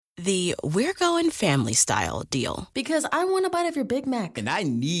The we're going family style deal. Because I want a bite of your Big Mac. And I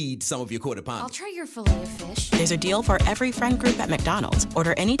need some of your quarter pound. I'll try your filet of fish. There's a deal for every friend group at McDonald's.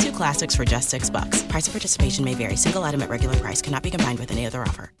 Order any 2 classics for just $6. Price of participation may vary. Single item at regular price cannot be combined with any other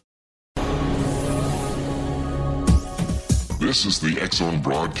offer. This is the X-Zone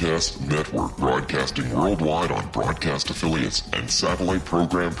Broadcast Network, broadcasting worldwide on broadcast affiliates and satellite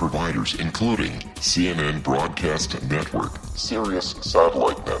program providers, including CNN Broadcast Network, Sirius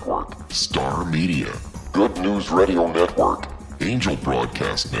Satellite Network, Star Media, Good News Radio Network, Angel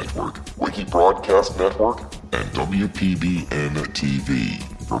Broadcast Network, Wiki Broadcast Network, and WPBN TV.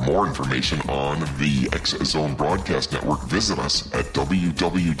 For more information on the X-Zone Broadcast Network, visit us at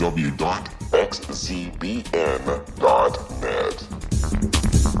www.xzbn.net.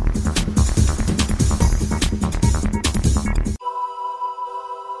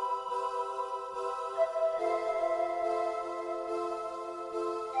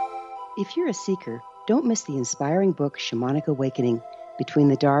 If you're a seeker, don't miss the inspiring book Shamanic Awakening, Between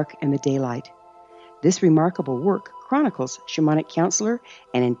the Dark and the Daylight. This remarkable work chronicles shamanic counselor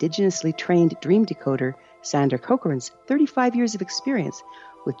and indigenously trained dream decoder Sandra Cochran's 35 years of experience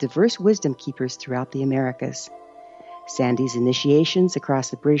with diverse wisdom keepers throughout the Americas. Sandy's initiations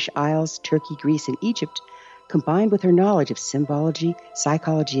across the British Isles, Turkey, Greece, and Egypt, combined with her knowledge of symbology,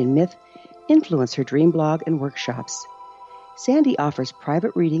 psychology, and myth, influence her dream blog and workshops. Sandy offers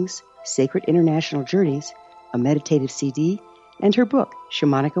private readings, sacred international journeys, a meditative CD, and her book,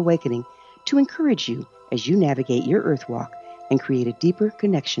 Shamanic Awakening, to encourage you as you navigate your earth walk and create a deeper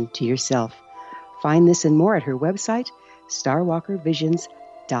connection to yourself. Find this and more at her website,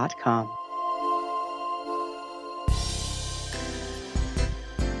 starwalkervisions.com.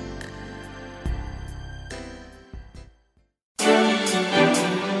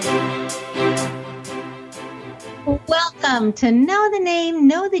 Welcome to Know the Name,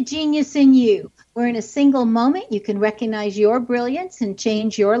 Know the Genius in You, where in a single moment you can recognize your brilliance and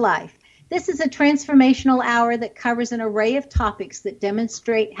change your life. This is a transformational hour that covers an array of topics that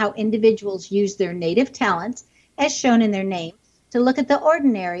demonstrate how individuals use their native talents, as shown in their name, to look at the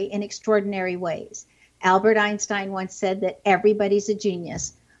ordinary in extraordinary ways. Albert Einstein once said that everybody's a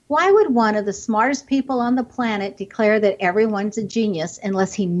genius. Why would one of the smartest people on the planet declare that everyone's a genius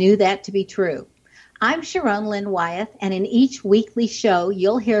unless he knew that to be true? I'm Sharon Lynn Wyeth, and in each weekly show,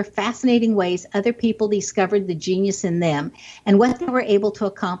 you'll hear fascinating ways other people discovered the genius in them and what they were able to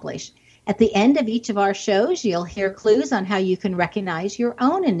accomplish. At the end of each of our shows, you'll hear clues on how you can recognize your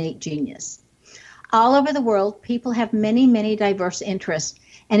own innate genius. All over the world, people have many, many diverse interests.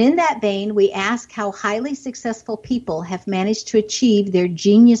 And in that vein, we ask how highly successful people have managed to achieve their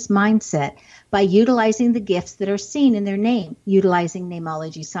genius mindset by utilizing the gifts that are seen in their name, utilizing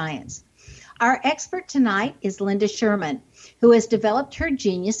namology science. Our expert tonight is Linda Schurman, who has developed her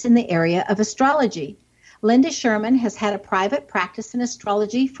genius in the area of astrology. Linda Schurman has had a private practice in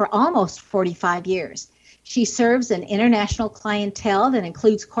astrology for almost 45 years. She serves an international clientele that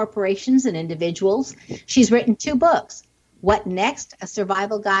includes corporations and individuals. She's written 2 books, What Next? A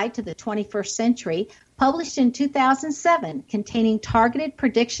Survival Guide to the 21st Century, published in 2007, containing targeted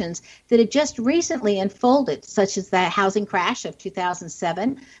predictions that had just recently unfolded, such as the housing crash of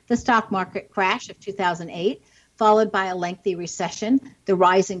 2007, the stock market crash of 2008, followed by a lengthy recession, the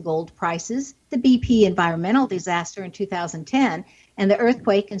rise in gold prices, the BP environmental disaster in 2010, and the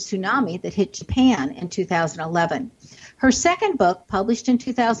earthquake and tsunami that hit Japan in 2011. Her second book, published in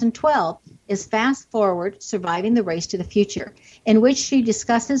 2012, is Fast Forward, Surviving the Race to the Future, in which she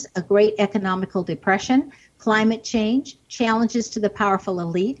discusses a great economical depression, climate change, challenges to the powerful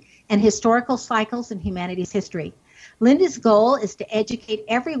elite, and historical cycles in humanity's history. Linda's goal is to educate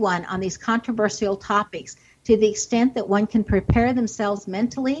everyone on these controversial topics to the extent that one can prepare themselves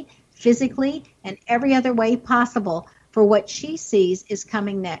mentally, physically, and every other way possible for what she sees is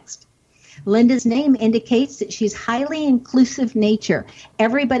coming next. Linda's name indicates that she's highly inclusive nature.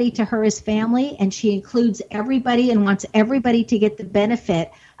 Everybody to her is family, and she includes everybody and wants everybody to get the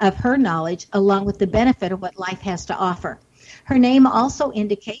benefit of her knowledge along with the benefit of what life has to offer. Her name also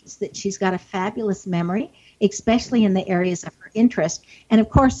indicates that she's got a fabulous memory, especially in the areas of her interest. And of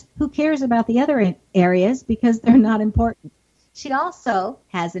course, who cares about the other areas because they're not important? She also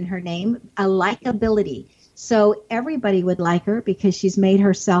has in her name a likability. So everybody would like her because she's made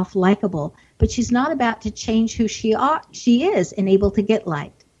herself likable, but she's not about to change who she is and able to get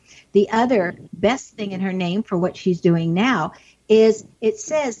liked. The other best thing in her name for what she's doing now is it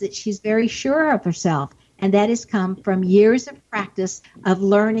says that she's very sure of herself, and that has come from years of practice of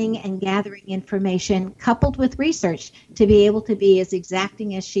learning and gathering information coupled with research to be able to be as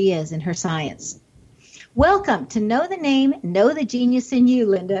exacting as she is in her science. Welcome to Know the Name, Know the Genius in You,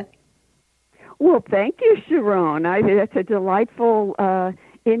 Linda. Well, thank you, Sharon. That's a delightful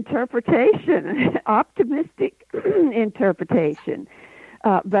interpretation, optimistic interpretation.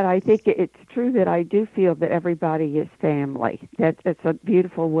 But I think it's true that I do feel that everybody is family. That's a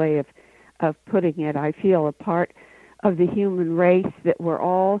beautiful way of putting it. I feel a part of the human race, that we're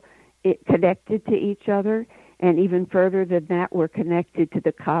all connected to each other. And even further than that, we're connected to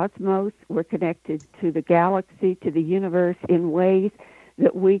the cosmos. We're connected to the galaxy, to the universe in ways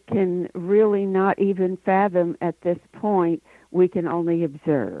that we can really not even fathom at this point. We can only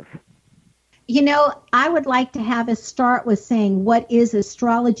observe. You know, I would like to have us start with saying, what is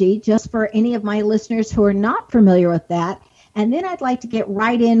astrology, just for any of my listeners who are not familiar with that. And then I'd like to get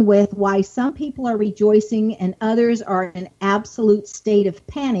right in with why some people are rejoicing and others are in an absolute state of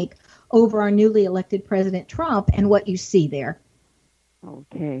panic over our newly elected President Trump, and what you see there.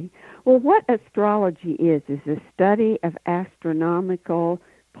 Okay. Well, what astrology is a study of astronomical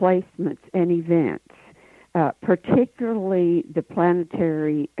placements and events, particularly the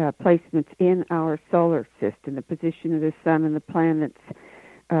planetary placements in our solar system, the position of the sun and the planets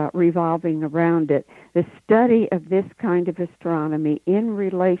revolving around it. The study of this kind of astronomy in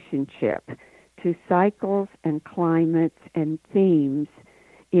relationship to cycles and climates and themes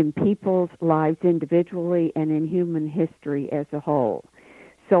in people's lives individually and in human history as a whole.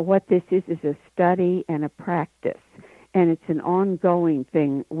 So what this is a study and a practice, and it's an ongoing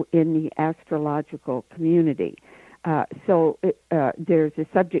thing in the astrological community. There's a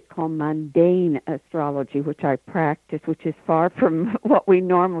subject called mundane astrology, which I practice, which is far from what we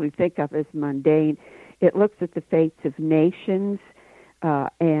normally think of as mundane. It looks at the fates of nations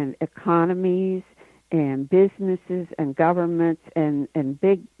and economies and businesses and governments and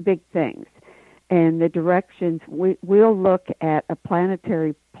big things. And the directions, we'll look at a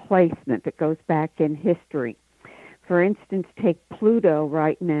planetary placement that goes back in history. For instance, take Pluto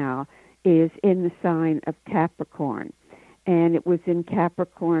right now is in the sign of Capricorn. And it was in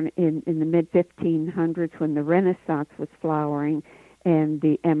Capricorn in the mid-1500s when the Renaissance was flowering, and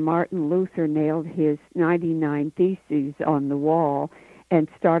Martin Luther nailed his 99 Theses on the wall and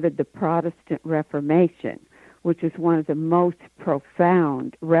started the Protestant Reformation, which is one of the most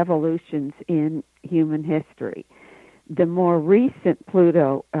profound revolutions in human history. The more recent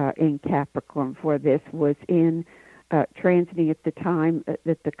Pluto in Capricorn for this was in transiting at the time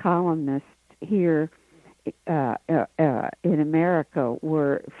that the colonists here in America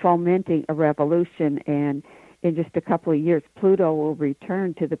were fomenting a revolution, and in just a couple of years, Pluto will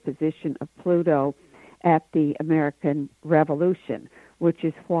return to the position of Pluto at the American Revolution, which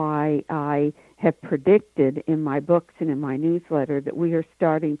is why I have predicted in my books and in my newsletter that we are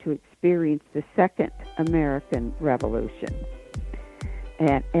starting to experience the Second American Revolution.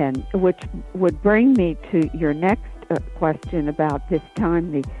 And which would bring me to your next question about this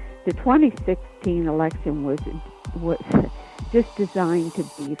time. The 2016 election was just designed to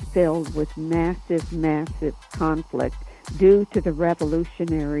be filled with massive conflict due to the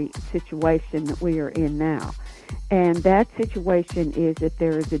revolutionary situation that we are in now. And that situation is that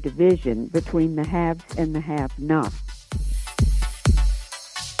there is a division between the haves and the have-nots.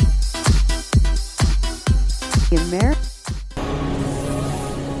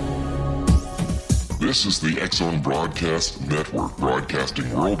 This is the X-Zone Broadcast Network,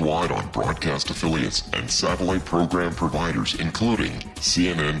 broadcasting worldwide on broadcast affiliates and satellite program providers, including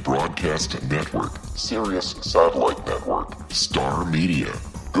CNN Broadcast Network, Sirius Satellite Network, Star Media,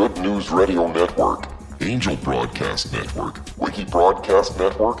 Good News Radio Network, Angel Broadcast Network, Wiki Broadcast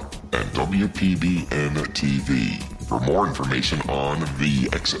Network, and WPBN TV. For more information on the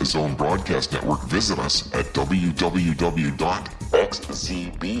X-Zone Broadcast Network, visit us at www.xzbn.net.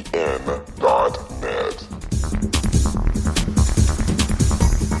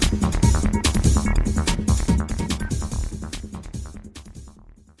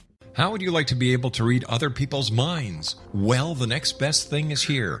 How would you like to be able to read other people's minds? Well, the next best thing is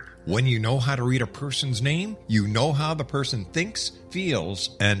here. When you know how to read a person's name, you know how the person thinks,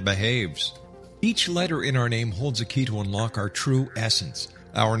 feels, and behaves. Each letter in our name holds a key to unlock our true essence.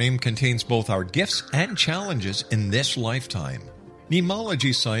 Our name contains both our gifts and challenges in this lifetime.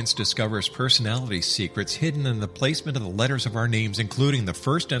 Mnemology science discovers personality secrets hidden in the placement of the letters of our names, including the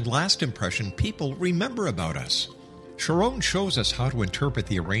first and last impression people remember about us. Sharon shows us how to interpret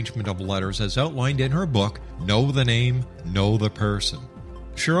the arrangement of letters as outlined in her book, Know the Name, Know the Person.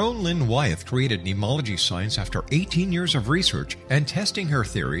 Sharon Lynn Wyeth created mnemology science after 18 years of research and testing her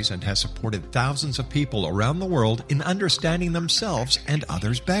theories, and has supported thousands of people around the world in understanding themselves and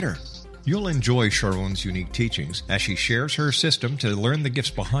others better. You'll enjoy Sharon's unique teachings as she shares her system to learn the gifts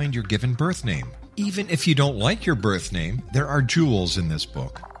behind your given birth name. Even if you don't like your birth name, there are jewels in this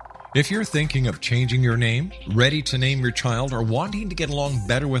book. If you're thinking of changing your name, ready to name your child, or wanting to get along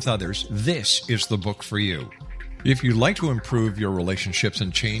better with others, this is the book for you. If you'd like to improve your relationships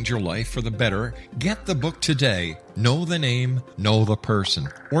and change your life for the better, get the book today, Know the Name, Know the Person,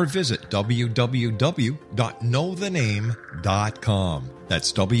 or visit www.knowthename.com.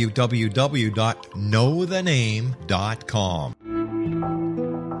 That's www.knowthename.com.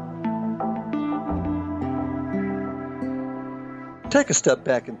 Take a step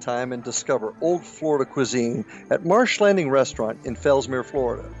back in time and discover old Florida cuisine at Marsh Landing Restaurant in Fellsmere,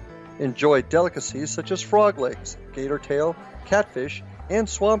 Florida. Enjoy delicacies such as frog legs, gator tail, catfish, and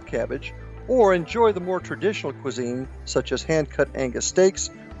swamp cabbage, or enjoy the more traditional cuisine such as hand-cut Angus steaks,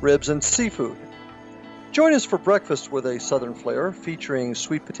 ribs, and seafood. Join us for breakfast with a southern flair featuring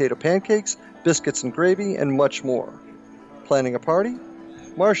sweet potato pancakes, biscuits and gravy, and much more. Planning a party?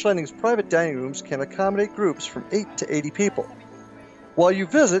 Marsh Landing's private dining rooms can accommodate groups from 8 to 80 people. While you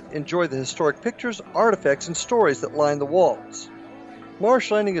visit, enjoy the historic pictures, artifacts, and stories that line the walls.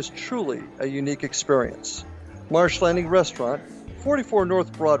 Marsh Landing is truly a unique experience. Marsh Landing Restaurant, 44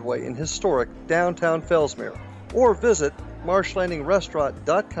 North Broadway in historic downtown Fellsmere, or visit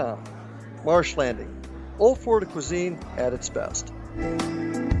marshlandingrestaurant.com. Marsh Landing, old Florida cuisine at its best.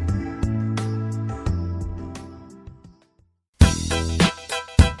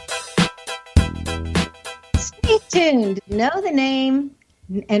 Stay tuned. Know the Name,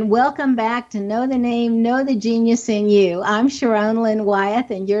 and welcome back to Know the Name, Know the Genius in You. I'm Sharon Lynn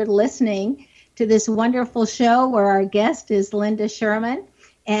Wyeth, and you're listening to this wonderful show where our guest is Linda Schurman.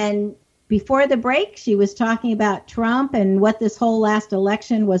 And before the break, she was talking about Trump and what this whole last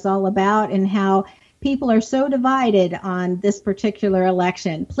election was all about and how people are so divided on this particular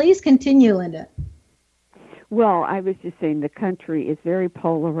election. Please continue, Linda. Well, I was just saying the country is very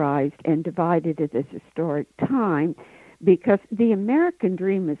polarized and divided at this historic time because the American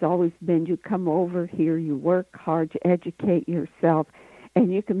dream has always been you come over here, you work hard to educate yourself,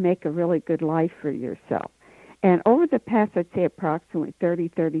 and you can make a really good life for yourself. And over the past, I'd say approximately 30,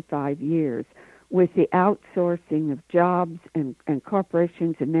 35 years, with the outsourcing of jobs and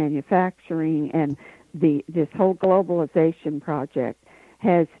corporations and manufacturing and this whole globalization project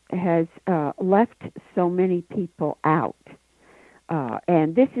has left so many people out.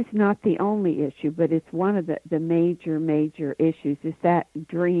 And this is not the only issue, but it's one of the major issues is that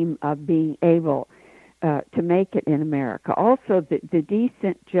dream of being able to make it in America. Also, the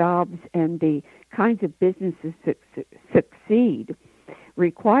decent jobs and the kinds of businesses that succeed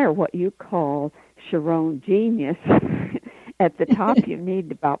require what you call Sharon genius. At the top, you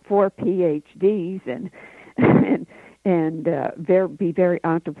need about 4 PhDs and be very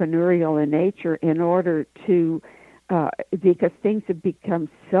entrepreneurial in nature in order to, because things have become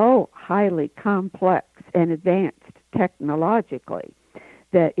so highly complex and advanced technologically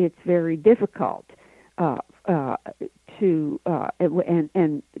that it's very difficult and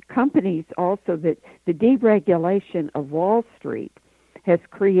companies also, that the deregulation of Wall Street has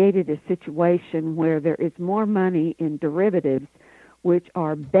created a situation where there is more money in derivatives, which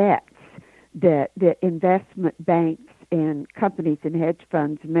are bets that investment banks and companies and hedge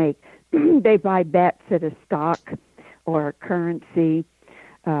funds make. They buy bets that a stock or a currency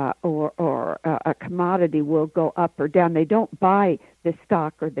or a commodity will go up or down. They don't buy the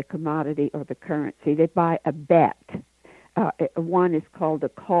stock or the commodity or the currency. They buy a bet. One is called a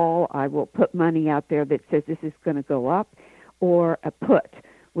call. I will put money out there that says this is going to go up, or a put,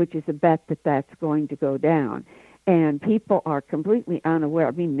 which is a bet that that's going to go down. And people are completely unaware.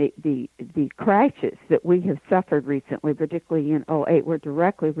 I mean, the crashes that we have suffered recently, particularly in 2008, were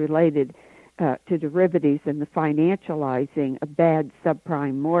directly related to derivatives and the financializing of bad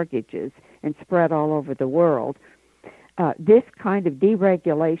subprime mortgages and spread all over the world. This kind of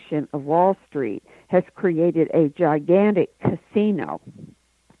deregulation of Wall Street has created a gigantic casino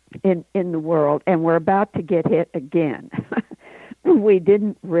in the world, and we're about to get hit again. We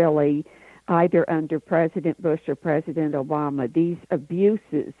didn't really, either under President Bush or President Obama, these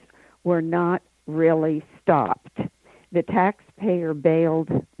abuses were not really stopped. The taxpayer bailed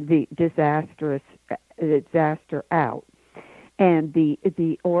the disaster out. And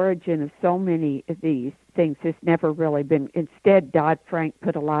the origin of so many of these things has never really been. Instead, Dodd-Frank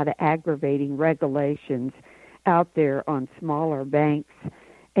put a lot of aggravating regulations out there on smaller banks,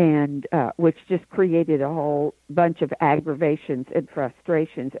 and which just created a whole bunch of aggravations and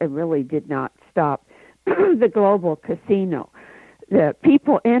frustrations and really did not stop the global casino. The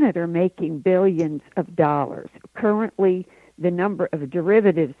people in it are making billions of dollars. Currently, the number of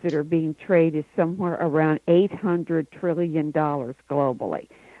derivatives that are being traded is somewhere around $800 trillion globally.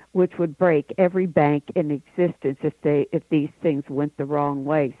 which would break every bank in existence if these things went the wrong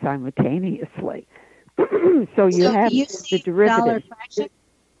way simultaneously. So you have the derivative.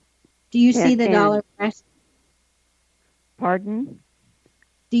 Do you see the dollar crashing? Pardon?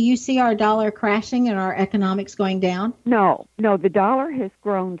 Do you see our dollar crashing and our economics going down? No, the dollar has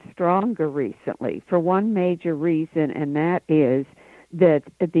grown stronger recently for one major reason, and that is that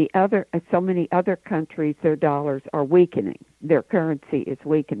so many other countries, their dollars are weakening. Their currency is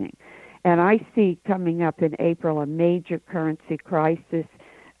weakening. And I see coming up in April a major currency crisis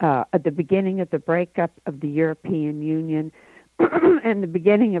at the beginning of the breakup of the European Union and the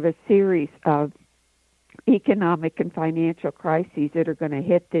beginning of a series of economic and financial crises that are going to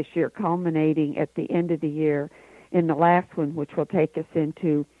hit this year, culminating at the end of the year in the last one, which will take us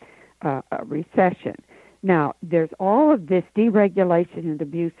into a recession. Now, there's all of this deregulation and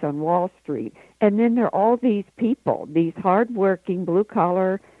abuse on Wall Street, and then there are all these people, these hardworking,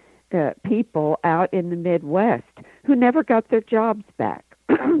 blue-collar people out in the Midwest who never got their jobs back,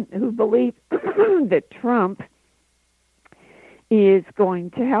 who believe that Trump is going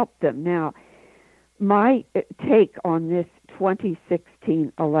to help them. Now, my take on this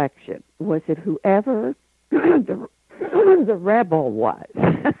 2016 election was that whoever the rebel was,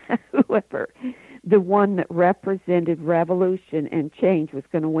 whoever the one that represented revolution and change was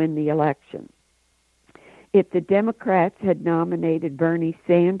going to win the election. If the Democrats had nominated Bernie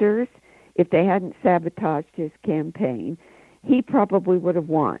Sanders, if they hadn't sabotaged his campaign, he probably would have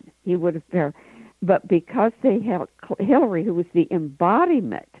won. He would have. But because they held Hillary, who was the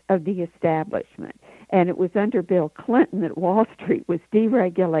embodiment of the establishment, and it was under Bill Clinton that Wall Street was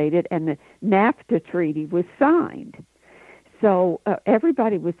deregulated and the NAFTA treaty was signed. So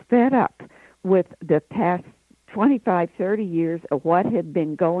everybody was fed up with the past 25, 30 years of what had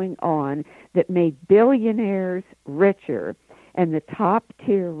been going on that made billionaires richer and the top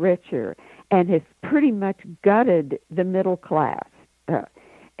tier richer and has pretty much gutted the middle class.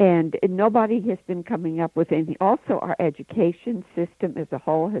 And nobody has been coming up with anything. Also, our education system as a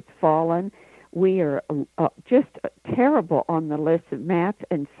whole has fallen. We are just terrible on the list of math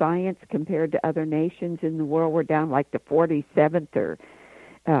and science compared to other nations in the world. We're down like the 47th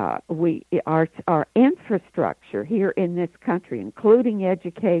our infrastructure here in this country, including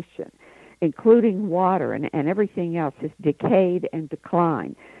education, including water and everything else, is decayed and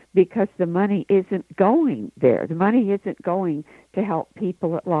declined because the money isn't going there. The money isn't going to help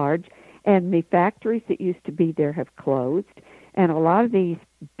people at large, and the factories that used to be there have closed, and a lot of these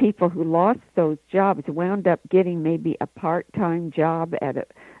people who lost those jobs wound up getting maybe a part-time job at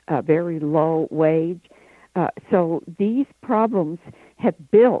a very low wage. So these problems have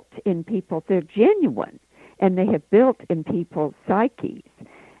built in people. They're genuine, and they have built in people's psyches.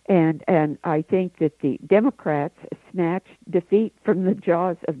 And I think that the Democrats snatched defeat from the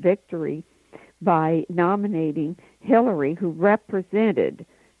jaws of victory by nominating Hillary, who represented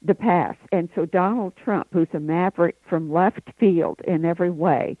the past. And so Donald Trump, who's a maverick from left field in every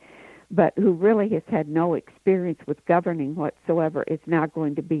way, but who really has had no experience with governing whatsoever, is now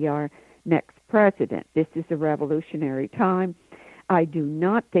going to be our next president. This is a revolutionary time. I do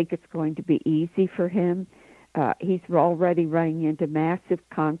not think it's going to be easy for him. He's already running into massive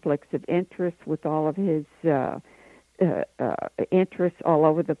conflicts of interest with all of his interests all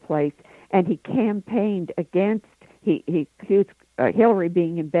over the place, and he campaigned against, he accused Hillary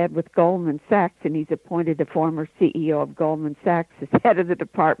being in bed with Goldman Sachs, and he's appointed a former CEO of Goldman Sachs as head of the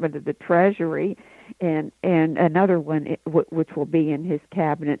Department of the Treasury, and another one which will be in his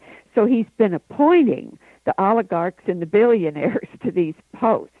cabinet. So he's been appointing the oligarchs and the billionaires to these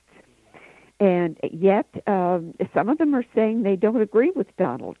posts. And yet some of them are saying they don't agree with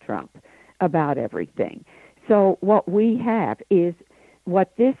Donald Trump about everything. So what we have is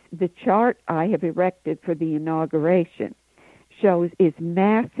the chart I have erected for the inauguration shows is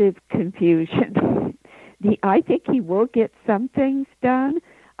massive confusion. I think he will get some things done.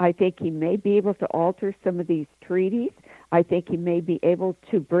 I think he may be able to alter some of these treaties. I think he may be able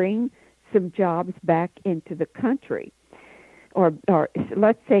to bring some jobs back into the country. Or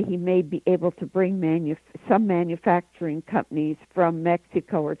let's say he may be able to bring some manufacturing companies from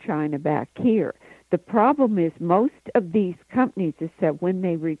Mexico or China back here. The problem is most of these companies is that when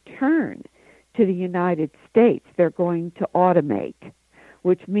they return to the United States, they're going to automate,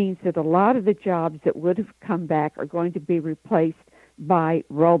 which means that a lot of the jobs that would have come back are going to be replaced by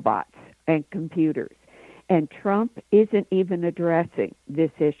robots and computers. And Trump isn't even addressing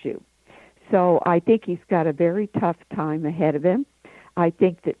this issue. So I think he's got a very tough time ahead of him. I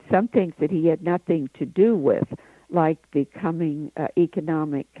think that some things that he had nothing to do with, like the coming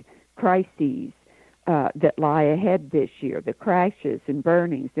economic crises, that lie ahead this year, the crashes and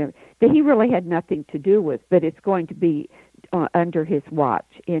burnings that he really had nothing to do with, but it's going to be under his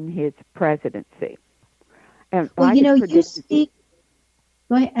watch in his presidency. And well, you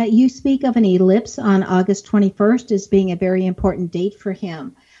speak of an eclipse on August 21st as being a very important date for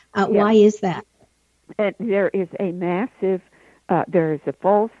him. Yes. Why is that? And there is a massive, there is a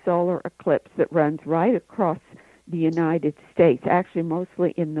full solar eclipse that runs right across the United States, actually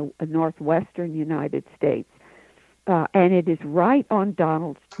mostly in the northwestern United States. And it is right on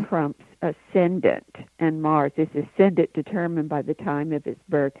Donald Trump's ascendant, and Mars. His ascendant, determined by the time of his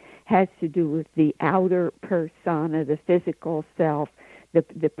birth, has to do with the outer persona, the physical self,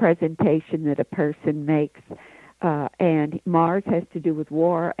 the presentation that a person makes. And Mars has to do with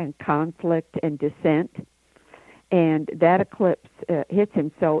war and conflict and dissent. And that eclipse hits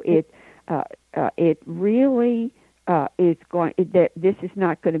him, so it really is going. This is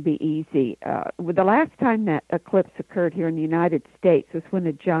not going to be easy. The last time that eclipse occurred here in the United States was when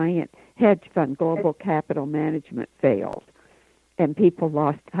a giant hedge fund, Global Capital Management, failed, and people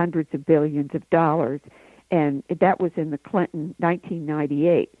lost hundreds of billions of dollars. And that was in the Clinton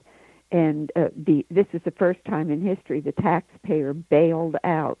 1998. And this is the first time in history the taxpayer bailed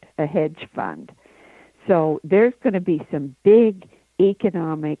out a hedge fund. So there's going to be some big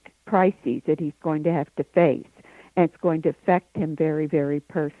economic crises that he's going to have to face, and it's going to affect him very, very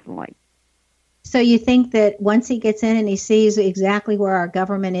personally. So you think that once he gets in and he sees exactly where our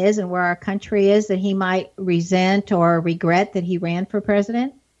government is and where our country is, that he might resent or regret that he ran for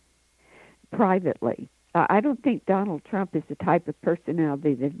president? That I don't think Donald Trump is the type of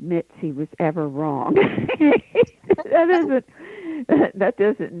personality that admits he was ever wrong. That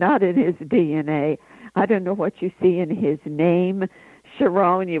isn't not in his DNA. I don't know what you see in his name,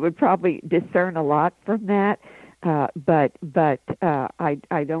 Sharon. You would probably discern a lot from that, but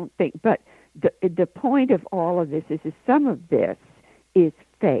I don't think. But the point of all of this is some of this is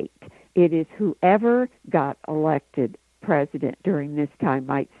fate. It is whoever got elected president during this time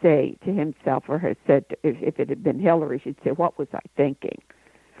might say to himself, or has said, if it had been Hillary, she'd say, what was I thinking?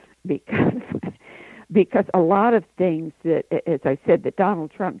 Because a lot of things that, as I said, that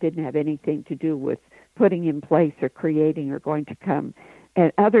Donald Trump didn't have anything to do with putting in place or creating or going to come,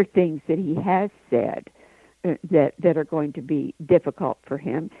 and other things that he has said that are going to be difficult for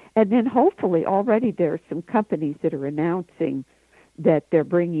him. And then hopefully already there are some companies that are announcing that they're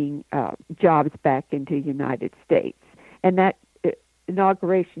bringing jobs back into the United States. And that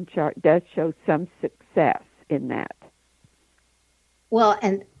inauguration chart does show some success in that. Well,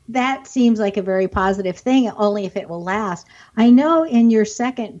 and that seems like a very positive thing, only if it will last. I know in your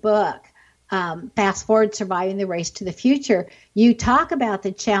second book, Fast Forward, Surviving the Race to the Future, you talk about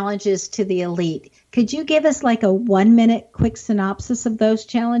the challenges to the elite. Could you give us like a 1-minute quick synopsis of those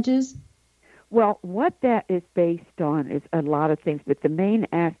challenges? Well, what that is based on is a lot of things, but the main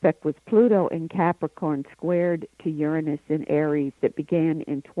aspect was Pluto in Capricorn squared to Uranus in Aries that began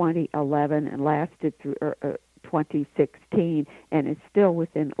in 2011 and lasted through 2016 and is still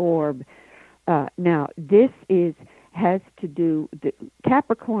within orb. Now, this has to do,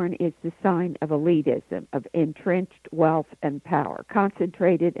 Capricorn is the sign of elitism, of entrenched wealth and power,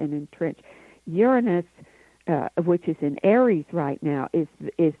 concentrated and entrenched. Uranus, which is in Aries right now, is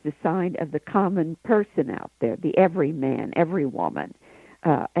the sign of the common person out there, the everyman, every woman.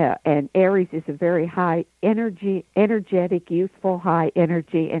 And Aries is a very high energetic, youthful, high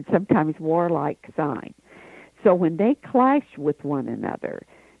energy, and sometimes warlike sign. So when they clash with one another,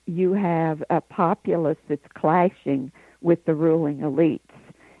 you have a populace that's clashing with the ruling elites.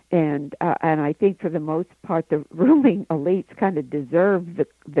 And I think for the most part, the ruling elites kind of deserve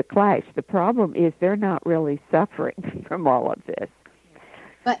the clash. The problem is they're not really suffering from all of this.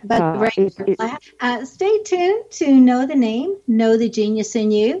 Stay tuned to Know the Name, Know the Genius in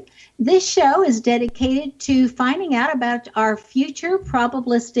You. This show is dedicated to finding out about our future,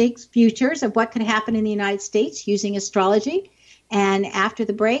 probabilistic futures of what could happen in the United States using astrology. And after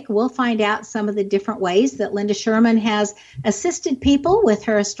the break, we'll find out some of the different ways that Linda Schurman has assisted people with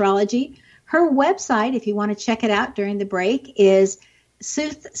her astrology. Her website, if you want to check it out during the break, is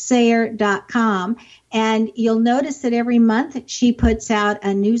soothsayer.com. And you'll notice that every month she puts out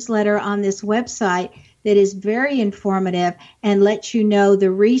a newsletter on this website that is very informative and lets you know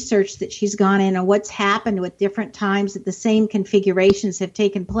the research that she's gone in and what's happened with different times that the same configurations have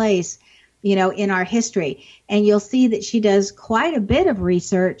taken place, you know, in our history. And you'll see that she does quite a bit of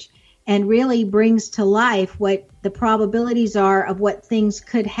research and really brings to life what the probabilities are of what things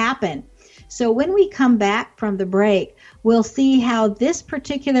could happen. So when we come back from the break, we'll see how this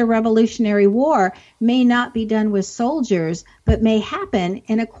particular Revolutionary War may not be done with soldiers, but may happen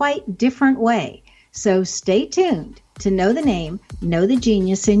in a quite different way. So stay tuned to know the name, know the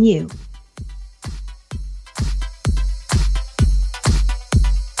genius in you.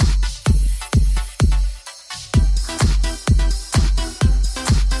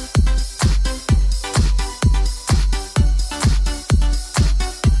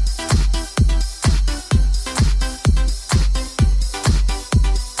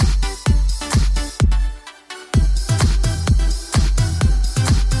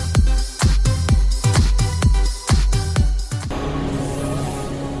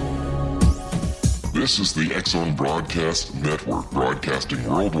 This is the X-Zone Broadcast Network, broadcasting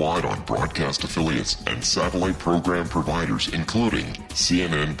worldwide on broadcast affiliates and satellite program providers, including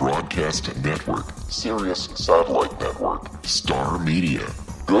CNN Broadcast Network, Sirius Satellite Network, Star Media,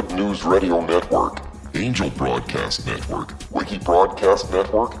 Good News Radio Network, Angel Broadcast Network, Wiki Broadcast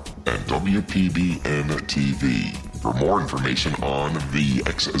Network, and WPBN TV. For more information on the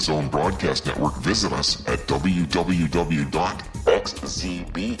X-Zone Broadcast Network, visit us at www.xzbn.net.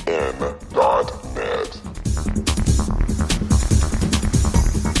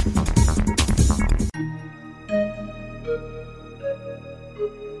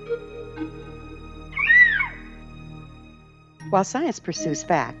 While science pursues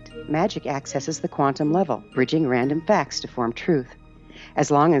fact, magic accesses the quantum level, bridging random facts to form truth. As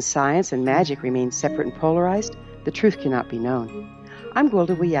long as science and magic remain separate and polarized, the truth cannot be known. I'm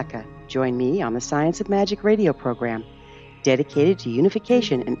Gwilda Wiyaka. Join me on the Science of Magic radio program, dedicated to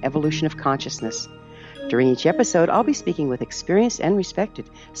unification and evolution of consciousness. During each episode, I'll be speaking with experienced and respected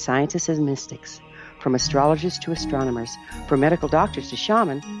scientists and mystics. From astrologers to astronomers, from medical doctors to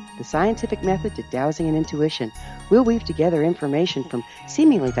shaman, the scientific method to dowsing and intuition, we'll weave together information from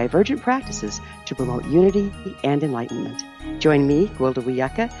seemingly divergent practices to promote unity and enlightenment. Join me, Gwilda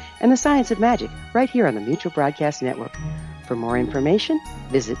Wiyaka, and the Science of Magic right here on the Mutual Broadcast Network. For more information,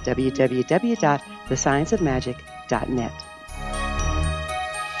 visit www.thescienceofmagic.net.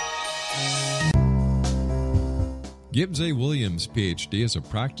 Gibbs A. Williams, Ph.D., is a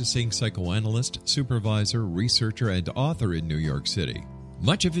practicing psychoanalyst, supervisor, researcher, and author in New York City.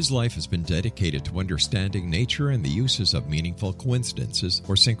 Much of his life has been dedicated to understanding nature and the uses of meaningful coincidences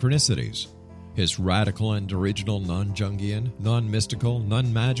or synchronicities. His radical and original non-Jungian, non-mystical,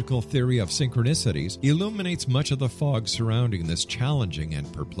 non-magical theory of synchronicities illuminates much of the fog surrounding this challenging and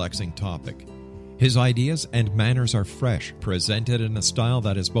perplexing topic. His ideas and manners are fresh, presented in a style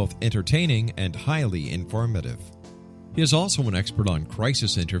that is both entertaining and highly informative. He is also an expert on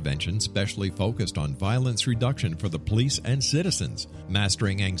crisis intervention, specially focused on violence reduction for the police and citizens,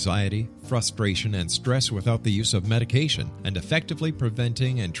 mastering anxiety, frustration, and stress without the use of medication, and effectively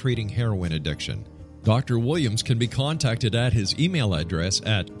preventing and treating heroin addiction. Dr. Williams can be contacted at his email address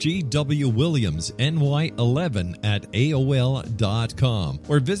at gwwilliamsny11@aol.com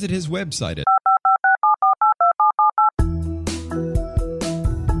or visit his website at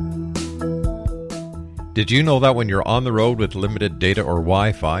Did you know that when you're on the road with limited data or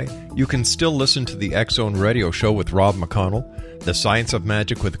Wi-Fi, you can still listen to the X-Zone Radio Show with Rob McConnell, The Science of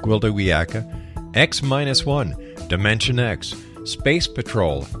Magic with Gwilda Wiyaka, X-1, Dimension X, Space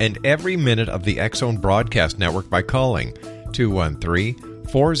Patrol, and every minute of the X-Zone Broadcast Network by calling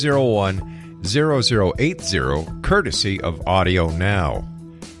 213-401-0080, courtesy of Audio Now.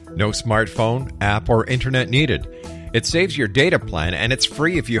 No smartphone, app, or internet needed. It saves your data plan, and it's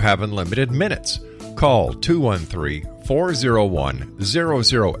free if you have unlimited minutes. Call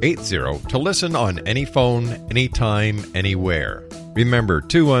 213-401-0080 to listen on any phone, anytime, anywhere. Remember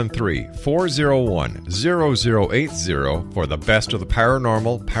 213-401-0080 for the best of the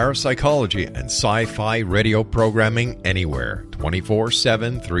paranormal, parapsychology, and sci-fi radio programming anywhere,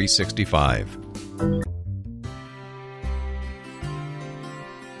 24/7, 365.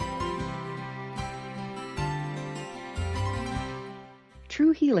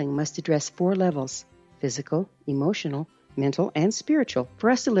 True healing must address 4 levels: physical, emotional, mental, and spiritual, for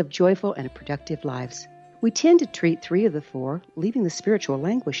us to live joyful and productive lives. We tend to treat 3 of the 4, leaving the spiritual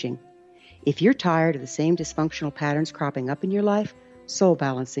languishing. If you're tired of the same dysfunctional patterns cropping up in your life, Soul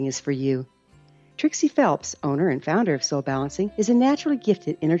Balancing is for you. Trixie Phelps, owner and founder of Soul Balancing, is a naturally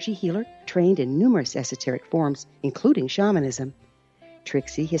gifted energy healer trained in numerous esoteric forms, including shamanism.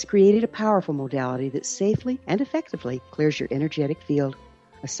 Trixie has created a powerful modality that safely and effectively clears your energetic field.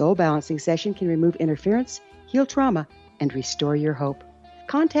 A Soul Balancing session can remove interference, heal trauma, and restore your hope.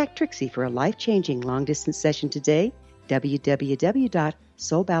 Contact Trixie for a life-changing long-distance session today,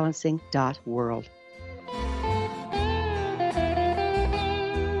 www.soulbalancing.world.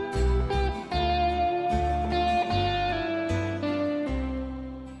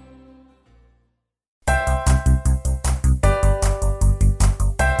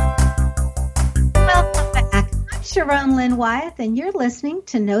 Sharon Lynn Wyeth, and you're listening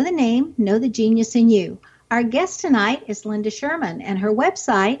to Know the Name, Know the Genius in You. Our guest tonight is Linda Schurman, and her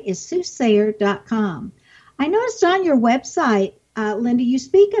website is soothsayer.com. I noticed on your website, Linda, you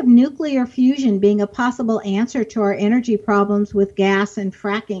speak of nuclear fusion being a possible answer to our energy problems with gas and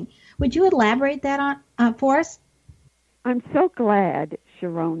fracking. Would you elaborate that on for us? I'm so glad,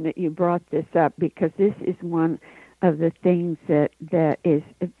 Sharon, that you brought this up, because this is one of the things that is,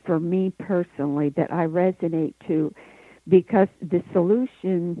 for me personally, that I resonate to, because the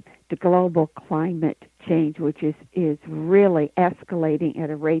solution to global climate change, which is really escalating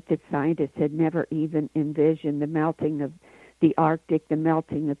at a rate that scientists had never even envisioned, the melting of the Arctic, the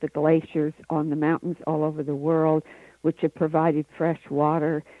melting of the glaciers on the mountains all over the world, which have provided fresh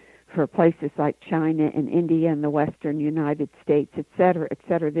water for places like China and India and the western United States, et cetera, et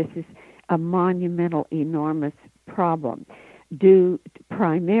cetera. This is a monumental, enormous problem due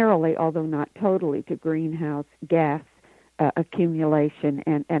primarily, although not totally, to greenhouse gas accumulation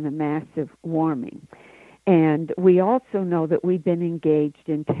and a massive warming. And we also know that we've been engaged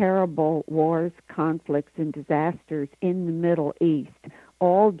in terrible wars, conflicts, and disasters in the Middle East,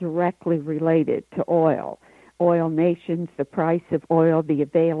 all directly related to oil. Oil nations, the price of oil, the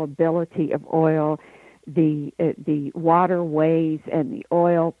availability of oil, the waterways and the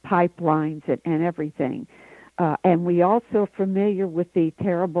oil pipelines and everything. And we also are familiar with the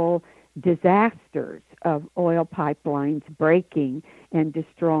terrible disasters of oil pipelines breaking and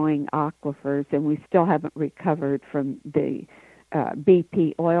destroying aquifers, and we still haven't recovered from the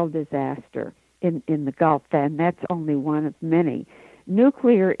BP oil disaster in the Gulf, and that's only one of many.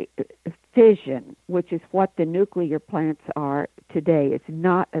 Nuclear fission, which is what the nuclear plants are today, is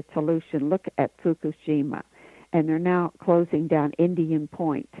not a solution. Look at Fukushima, and they're now closing down Indian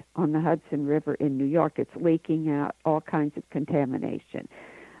Point on the Hudson River in New York. It's leaking out all kinds of contamination.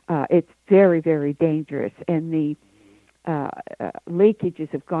 It's very, very dangerous, and the leakages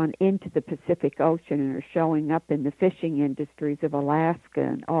have gone into the Pacific Ocean and are showing up in the fishing industries of Alaska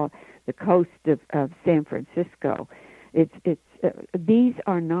and all the coast of San Francisco. These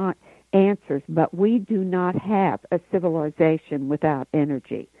are not answers, but we do not have a civilization without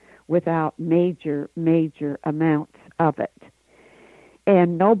energy, without major amounts of it.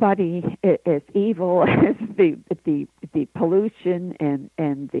 And nobody as evil as the pollution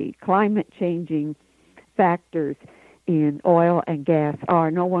and the climate changing factors in oil and gas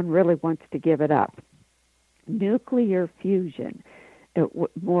are. No one really wants to give it up. Nuclear fusion,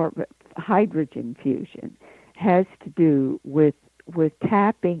 more hydrogen fusion, has to do with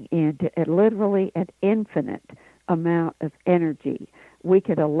tapping into literally an infinite amount of energy. We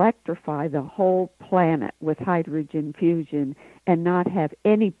could electrify the whole planet with hydrogen fusion and not have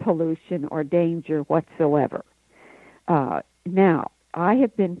any pollution or danger whatsoever. Now, I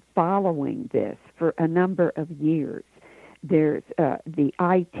have been following this for a number of years. There's the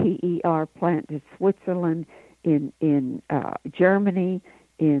ITER plant in Switzerland, in Germany,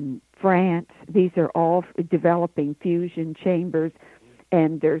 in France. These are all developing fusion chambers.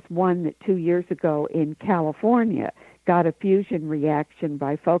 And there's one that 2 years ago in California got a fusion reaction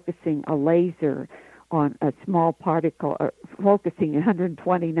by focusing a laser on a small particle, focusing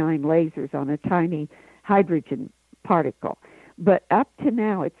 129 lasers on a tiny hydrogen particle. But up to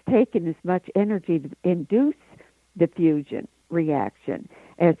now, it's taken as much energy to induce the fusion reaction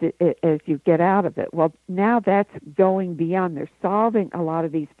as you get out of it. Well, now that's going beyond. They're solving a lot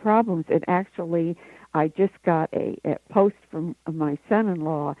of these problems, and actually I just got a post from my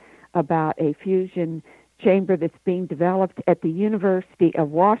son-in-law about a fusion chamber that's being developed at the University of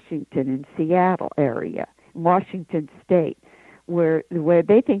Washington in Seattle area, Washington State, where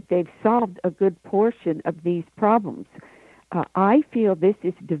they think they've solved a good portion of these problems. I feel this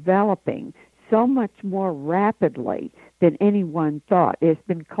is developing so much more rapidly than anyone thought. It's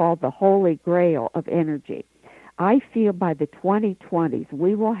been called the Holy Grail of energy. I feel by the 2020s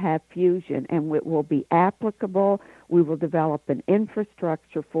we will have fusion, and it will be applicable. We will develop an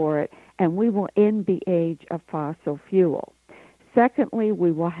infrastructure for it, and we will end the age of fossil fuel. Secondly,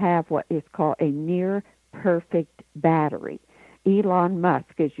 we will have what is called a near-perfect battery. Elon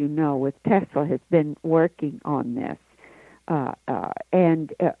Musk, as you know, with Tesla, has been working on this.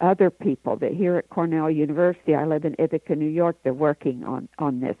 And other people that here at Cornell University, I live in Ithaca, New York, they're working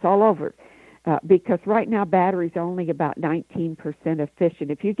on this all over. Because right now batteries are only about 19%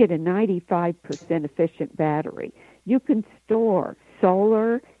 efficient. If you get a 95% efficient battery, you can store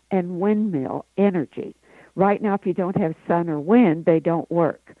solar and windmill energy. Right now, if you don't have sun or wind, they don't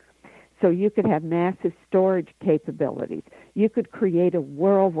work. So you could have massive storage capabilities. You could create a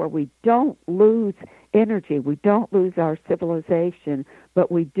world where we don't lose energy, we don't lose our civilization,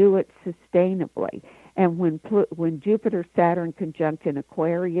 but we do it sustainably. And when Jupiter Saturn conjunct in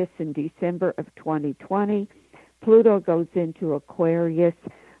Aquarius in December of 2020, Pluto goes into Aquarius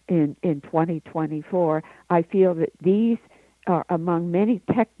in 2024, I feel that these are among many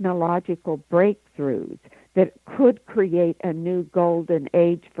technological breakthroughs that could create a new golden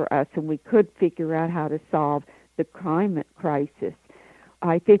age for us, and we could figure out how to solve the climate crisis.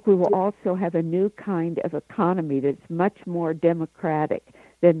 I think we will also have a new kind of economy that's much more democratic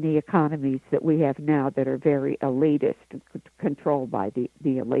than the economies that we have now that are very elitist and controlled by the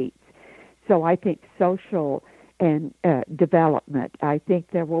elites. So I think social and development, I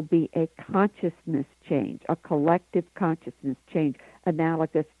think there will be a consciousness change, a collective consciousness change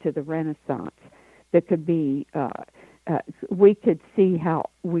analogous to the Renaissance that could be, we could see how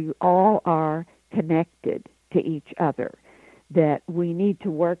we all are connected to each other, that we need to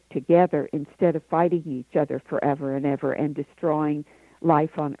work together instead of fighting each other forever and ever and destroying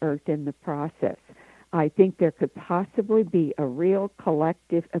life on Earth in the process. I think there could possibly be a real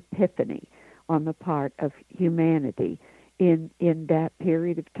collective epiphany on the part of humanity in that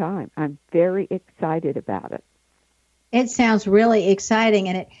period of time. I'm very excited about it. It sounds really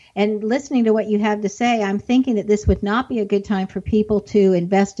exciting, and listening to what you have to say, I'm thinking that this would not be a good time for people to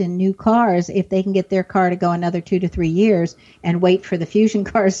invest in new cars if they can get their car to go another 2 to 3 years and wait for the fusion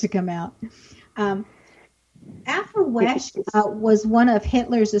cars to come out. Alfred Wesch was one of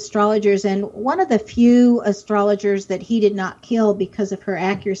Hitler's astrologers, and one of the few astrologers that he did not kill because of her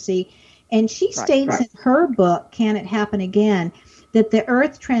accuracy. And she states in her book, Can It Happen Again?, that the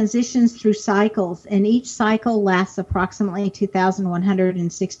Earth transitions through cycles, and each cycle lasts approximately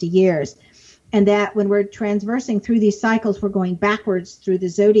 2,160 years. And that when we're transversing through these cycles, we're going backwards through the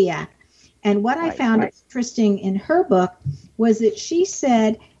zodiac. And what I found interesting in her book was that she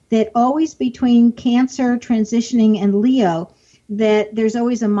said that always between Cancer transitioning and Leo, that there's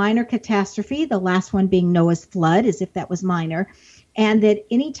always a minor catastrophe, the last one being Noah's flood, as if that was minor, and that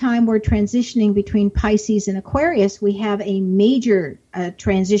anytime we're transitioning between Pisces and Aquarius, we have a major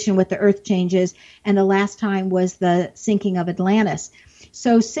transition with the Earth changes, and the last time was the sinking of Atlantis.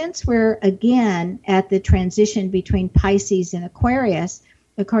 So since we're again at the transition between Pisces and Aquarius,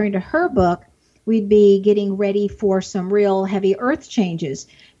 according to her book, we'd be getting ready for some real heavy Earth changes.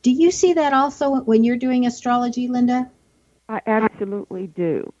 Do you see that also when you're doing astrology, Linda? I absolutely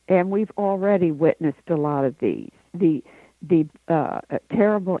do, and we've already witnessed a lot of these. The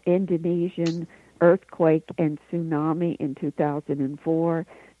terrible Indonesian earthquake and tsunami in 2004,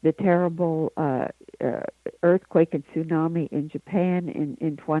 the terrible earthquake and tsunami in Japan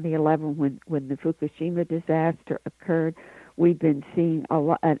in 2011 when the Fukushima disaster occurred. We've been seeing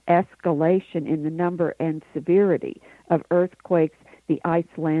an escalation in the number and severity of earthquakes. The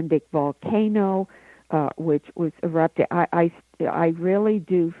Icelandic volcano, which was erupting. I really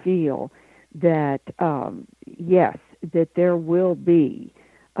do feel that, yes, that there will be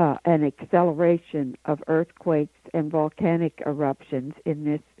an acceleration of earthquakes and volcanic eruptions in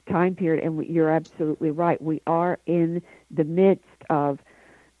this time period. And you're absolutely right. We are in the midst of,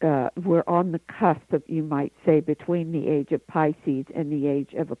 we're on the cusp of, you might say, between the age of Pisces and the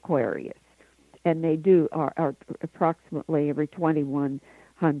age of Aquarius. And they are approximately every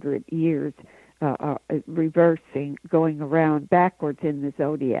 2,100 years reversing, going around backwards in the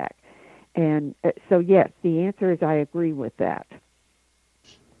zodiac. And so, yes, the answer is I agree with that.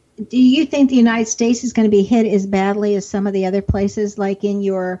 Do you think the United States is going to be hit as badly as some of the other places? Like in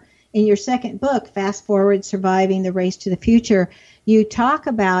your second book, Fast Forward, Surviving the Race to the Future, you talk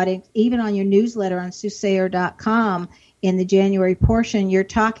about it, even on your newsletter on soothsayer.com in the January portion, you're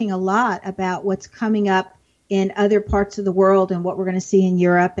talking a lot about what's coming up in other parts of the world and what we're going to see in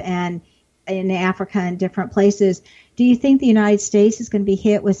Europe and in Africa and different places. Do you think the United States is going to be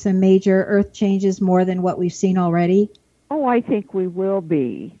hit with some major earth changes more than what we've seen already? Oh, I think we will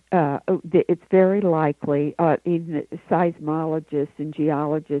be. It's very likely. Even seismologists and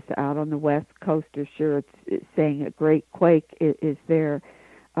geologists out on the West Coast are sure it's saying a great quake is there.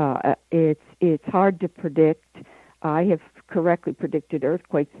 It's hard to predict. I have correctly predicted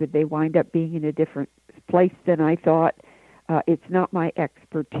earthquakes, but they wind up being in a different place than I thought. It's not my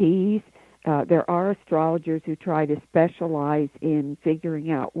expertise. There are astrologers who try to specialize in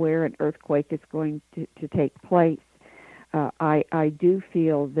figuring out where an earthquake is going to take place. I do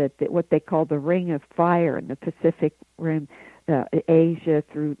feel that what they call the Ring of Fire in the Pacific Rim, Asia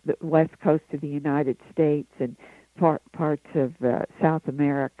through the west coast of the United States and parts of South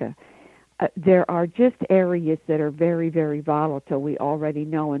America, there are just areas that are very, very volatile, we already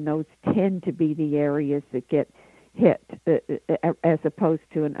know, and those tend to be the areas that get hit as opposed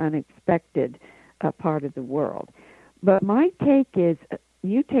to an unexpected part of the world. But my take is,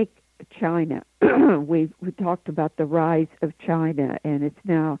 you take China. We talked about the rise of China, and it's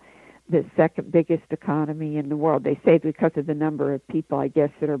now the second biggest economy in the world. They say because of the number of people, I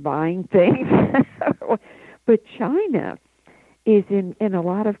guess, that are buying things. But China is in a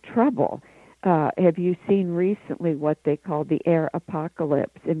lot of trouble. Have you seen recently what they call the air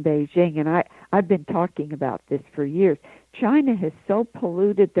apocalypse in Beijing? And I've been talking about this for years. China has so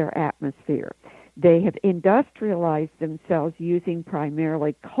polluted their atmosphere. They have industrialized themselves using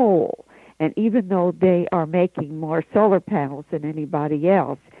primarily coal. And even though they are making more solar panels than anybody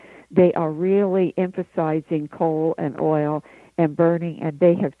else, they are really emphasizing coal and oil and burning, and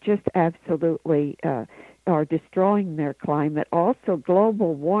they have just absolutely are destroying their climate. Also,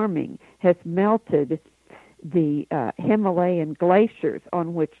 global warming has melted the Himalayan glaciers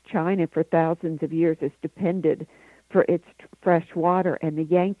on which China for thousands of years has depended for its fresh water, and the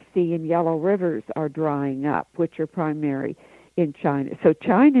Yangtze and Yellow Rivers are drying up, which are primary in China. So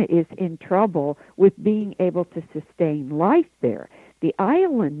China is in trouble with being able to sustain life there. The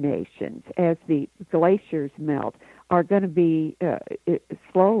island nations, as the glaciers melt, are going to be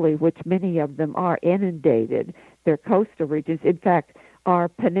slowly, which many of them are, inundated, their coastal regions. In fact, our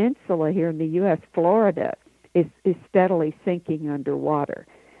peninsula here in the U.S., Florida, is steadily sinking underwater.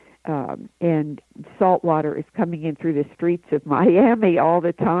 And salt water is coming in through the streets of Miami all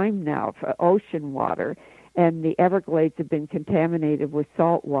the time now, for ocean water, and the Everglades have been contaminated with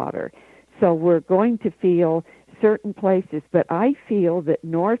salt water. So we're going to feel certain places, but I feel that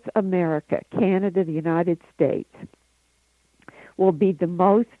North America, Canada, the United States, will be the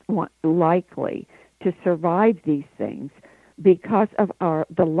most likely to survive these things because of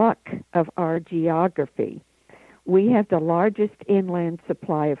the luck of our geography. We have the largest inland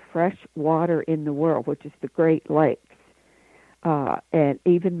supply of fresh water in the world, which is the Great Lakes. And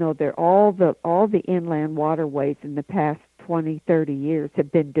even though all the inland waterways in the past 20, 30 years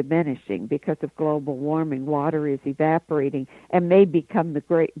have been diminishing because of global warming, water is evaporating and may become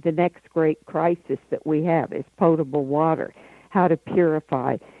the next great crisis that we have is potable water. How to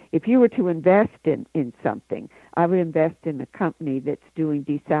purify. If you were to invest in something, I would invest in a company that's doing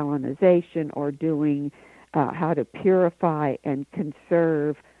desalinization or doing how to purify and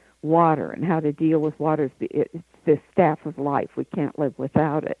conserve water and how to deal with water. It's the staff of life. We can't live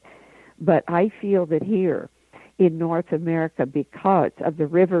without it. But I feel that here in North America, because of the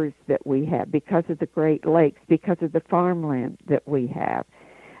rivers that we have, because of the Great Lakes, because of the farmland that we have,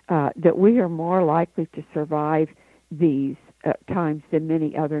 that we are more likely to survive these times than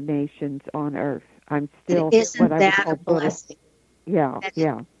many other nations on earth. I'm still Isn't that a blessing? Yeah.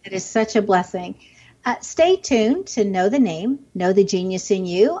 It is such a blessing. Stay tuned to Know the Name, Know the Genius in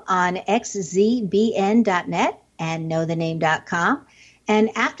You on xzbn.net and knowthename.com. And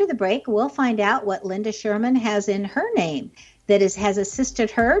after the break, we'll find out what Linda Schurman has in her name that has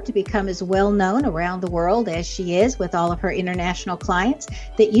assisted her to become as well known around the world as she is with all of her international clients,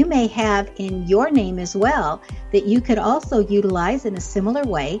 that you may have in your name as well, that you could also utilize in a similar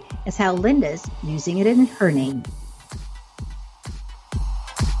way as how Linda's using it in her name.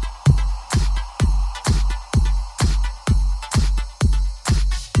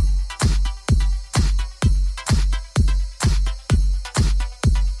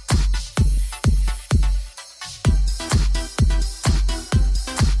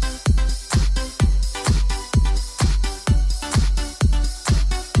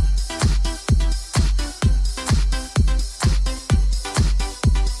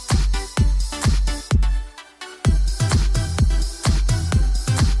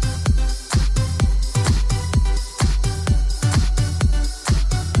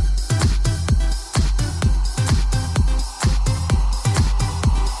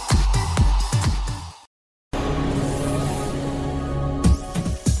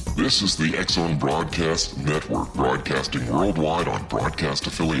 This is the X-Zone Broadcast Network, broadcasting worldwide on broadcast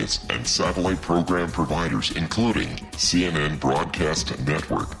affiliates and satellite program providers, including CNN Broadcast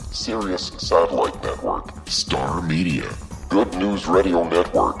Network, Sirius Satellite Network, Star Media, Good News Radio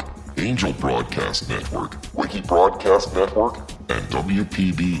Network, Angel Broadcast Network, Wiki Broadcast Network, and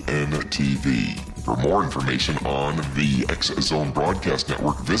WPBN TV. For more information on the X-Zone Broadcast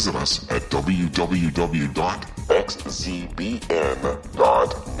Network, visit us at www.xzbn.net.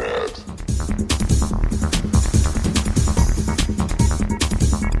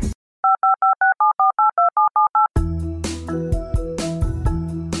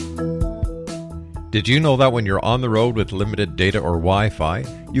 Did you know that when you're on the road with limited data or Wi-Fi,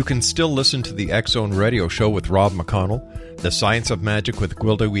 you can still listen to the X-Zone Radio Show with Rob McConnell, The Science of Magic with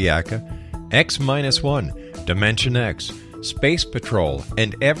Gwilda Wiyaka, X-1, Dimension X, Space Patrol,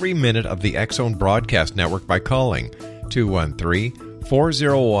 and every minute of the X-Zone Broadcast Network by calling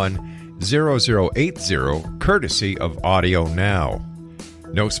 213-401 courtesy of Audio Now.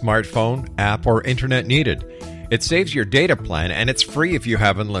 No smartphone, app, or internet needed. It saves your data plan, and it's free if you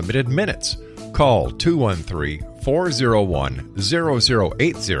have unlimited minutes. Call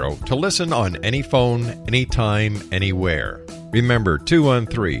 213-401-0080 to listen on any phone, anytime, anywhere. Remember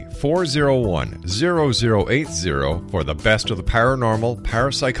 213-401-0080 for the best of the paranormal,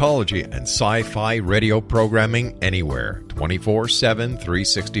 parapsychology, and sci-fi radio programming anywhere, 24/7,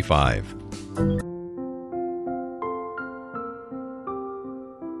 365.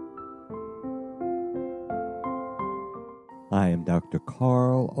 I am Dr.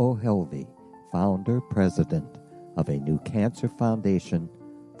 Carl O'Helvey, founder, president of a new cancer foundation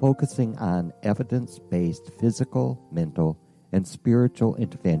focusing on evidence-based physical, mental, and spiritual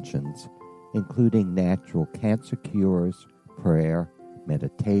interventions, including natural cancer cures, prayer,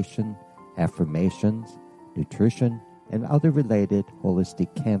 meditation, affirmations, nutrition, and other related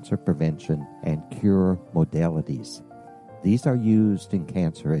holistic cancer prevention and cure modalities. These are used in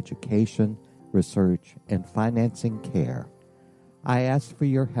cancer education, research, and financing care. I ask for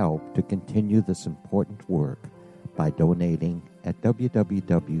your help to continue this important work by donating at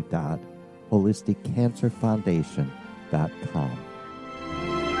www.holisticcancerfoundation.com.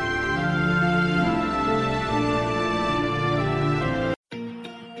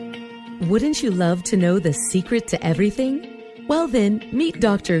 Wouldn't you love to know the secret to everything? Well then, meet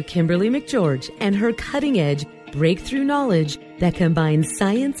Dr. Kimberly McGeorge and her cutting-edge breakthrough knowledge that combines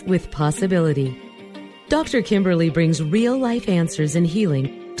science with possibility. Dr. Kimberly brings real-life answers and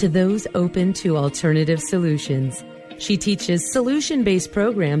healing to those open to alternative solutions. She teaches solution-based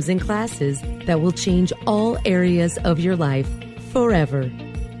programs and classes that will change all areas of your life forever.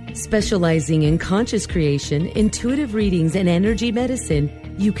 Specializing in conscious creation, intuitive readings, and energy medicine,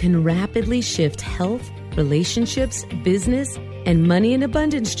 you can rapidly shift health, relationships, business, and money and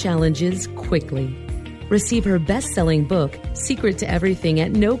abundance challenges quickly. Receive her best-selling book, Secret to Everything,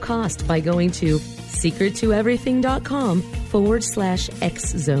 at no cost by going to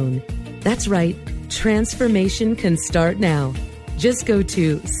secrettoeverything.com/X-Zone. That's right, transformation can start now. Just go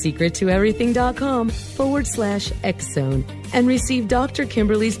to secrettoeverything.com/X-Zone and receive Dr.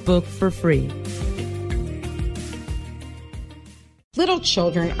 Kimberly's book for free. Little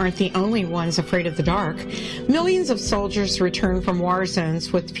children aren't the only ones afraid of the dark. Millions of soldiers return from war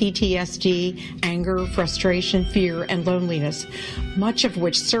zones with PTSD, anger, frustration, fear, and loneliness, much of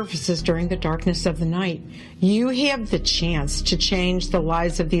which surfaces during the darkness of the night. You have the chance to change the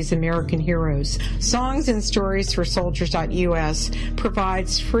lives of these American heroes. Songs and Stories for Soldiers.us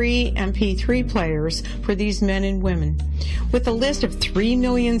provides free MP3 players for these men and women. With a list of 3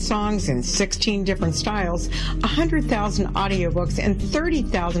 million songs in 16 different styles, 100,000 audiobooks, and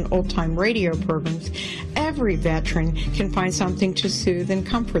 30,000 old-time radio programs, every veteran can find something to soothe and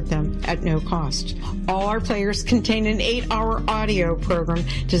comfort them at no cost. All our players contain an 8-hour audio program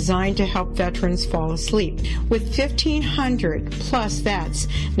designed to help veterans fall asleep. With 1,500 plus vets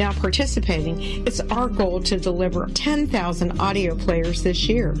now participating, it's our goal to deliver 10,000 audio players this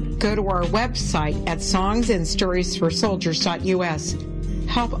year. Go to our website at songsandstoriesforsoldiers.us.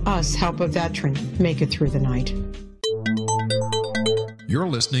 Help us help a veteran make it through the night. You're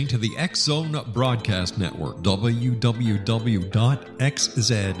listening to the X-Zone Broadcast Network,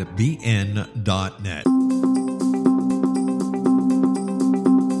 www.xzbn.net.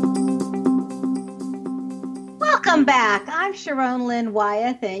 Welcome back. I'm Sharon Lynn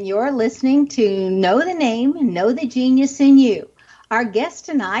Wyeth, and you're listening to Know the Name, Know the Genius in You. Our guest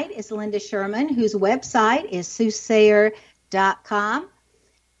tonight is Linda Schurman, whose website is soothsayer.com.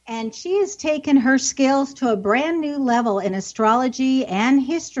 And she has taken her skills to a brand new level in astrology and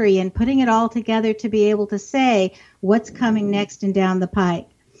history and putting it all together to be able to say what's coming next and down the pike.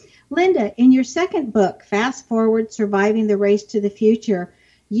 Linda, in your second book, Fast Forward, Surviving the Race to the Future,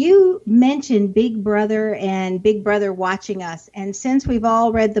 you mentioned Big Brother and Big Brother watching us. And since we've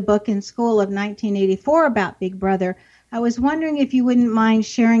all read the book in school of 1984 about Big Brother, I was wondering if you wouldn't mind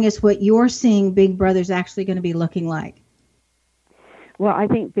sharing us what you're seeing Big Brother's actually going to be looking like. Well, I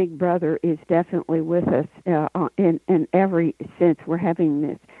think Big Brother is definitely with us in every sense. We're having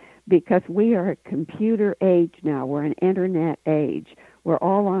this because we are a computer age now. We're an internet age. We're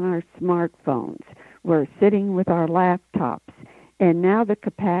all on our smartphones. We're sitting with our laptops. And now the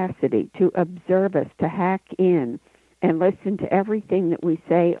capacity to observe us, to hack in and listen to everything that we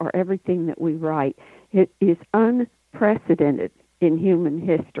say or everything that we write, it is unprecedented in human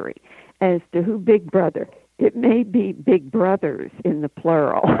history. As to who Big Brother, it may be big brothers in the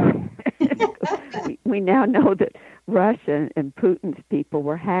plural. we now know that Russia and Putin's people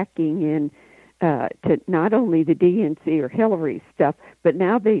were hacking in to not only the DNC or Hillary stuff, but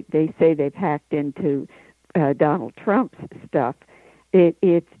now they say they've hacked into Donald Trump's stuff.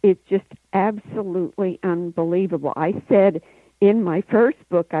 It's just absolutely unbelievable. I said in my first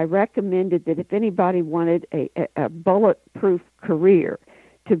book, I recommended that if anybody wanted a bulletproof career,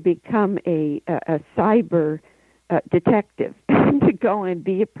 to become a cyber detective, to go and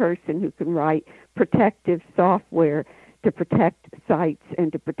be a person who can write protective software to protect sites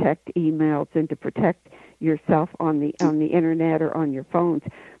and to protect emails and to protect yourself on the internet or on your phones.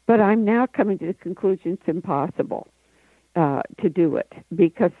 But I'm now coming to the conclusion it's impossible to do it,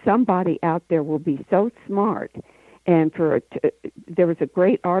 because somebody out there will be so smart. And there was a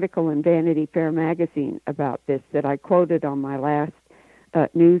great article in Vanity Fair magazine about this that I quoted on my last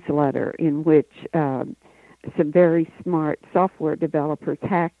newsletter, in which some very smart software developers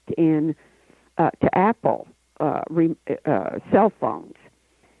hacked in to Apple cell phones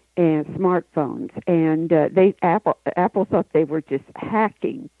and smartphones, and Apple thought they were just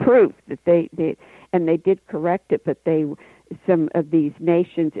hacking proof that they did correct it, but some of these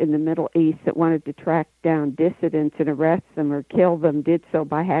nations in the Middle East that wanted to track down dissidents and arrest them or kill them did so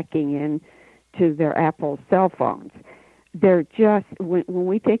by hacking into their Apple cell phones. They're just, when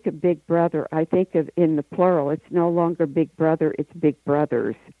we think of Big Brother, I think of in the plural. It's no longer Big Brother, it's Big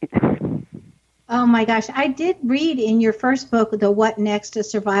Brothers. Oh my gosh, I did read in your first book, The What Next, A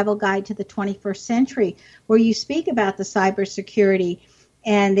Survival Guide to the 21st Century, where you speak about the cybersecurity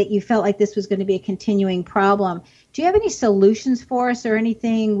and that you felt like this was going to be a continuing problem. Do you have any solutions for us or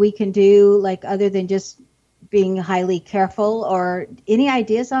anything we can do, like other than just being highly careful, or any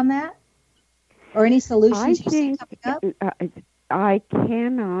ideas on that? Or any solutions you see coming up? I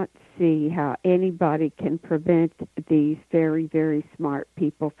cannot see how anybody can prevent these very, very smart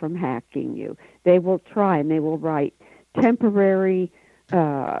people from hacking you. They will try, and they will write temporary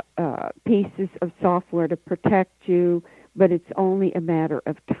pieces of software to protect you, but it's only a matter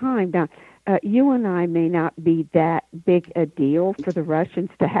of time. Now, you and I may not be that big a deal for the Russians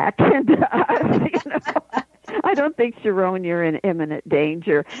to hack into us. You know? I don't think, Sharon, you're in imminent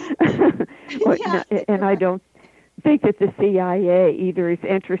danger. And I don't think that the CIA either is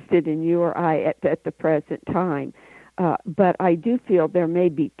interested in you or I at the present time. But I do feel there may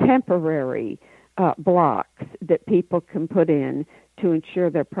be temporary blocks that people can put in to ensure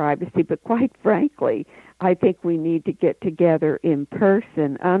their privacy. But quite frankly, I think we need to get together in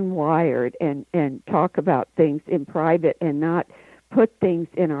person, unwired, and talk about things in private and not put things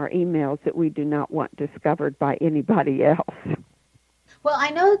in our emails that we do not want discovered by anybody else. Well, I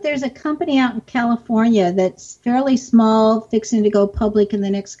know that there's a company out in California that's fairly small, fixing to go public in the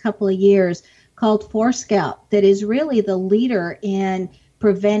next couple of years, called Forescout, that is really the leader in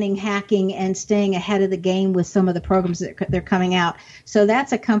preventing hacking and staying ahead of the game with some of the programs that they're coming out. So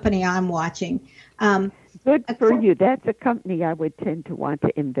that's a company I'm watching. Good for you. That's a company I would tend to want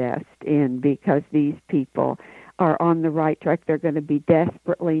to invest in, because these people are on the right track. They're going to be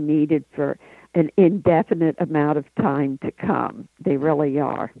desperately needed for an indefinite amount of time to come. They really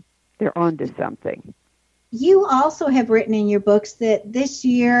are. They're onto something. You also have written in your books that this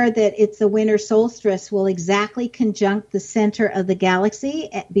year that it's the winter solstice will exactly conjunct the center of the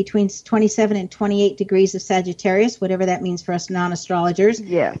galaxy at between 27 and 28 degrees of Sagittarius, whatever that means for us non-astrologers.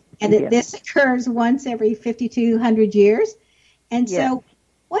 Yes. And that this occurs once every 5,200 years. And so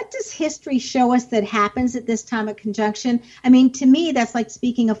what does history show us that happens at this time of conjunction? I mean, to me, that's like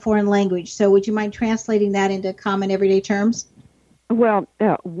speaking a foreign language. So would you mind translating that into common everyday terms? Well,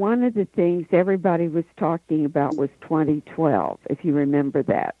 one of the things everybody was talking about was 2012, if you remember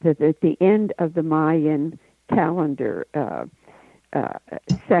that at the end of the Mayan calendar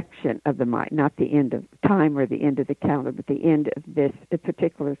section of the Mayan, not the end of time or the end of the calendar, but the end of this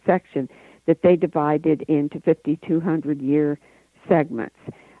particular section, that they divided into 5,200-year segments.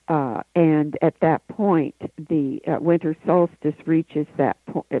 And at that point, the winter solstice reaches that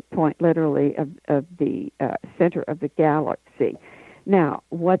point literally of the center of the galaxy. Now,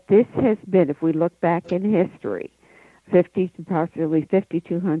 what this has been, if we look back in history, approximately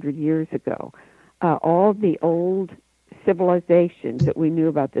 5,200 years ago, all the old civilizations that we knew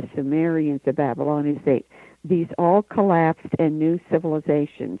about, the Sumerians, the Babylonians, these all collapsed and new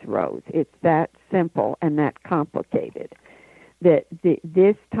civilizations rose. It's that simple and that complicated. That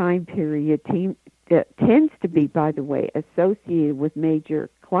this time period tends to be, by the way, associated with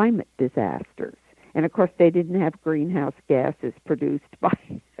major climate disasters. And, of course, they didn't have greenhouse gases produced by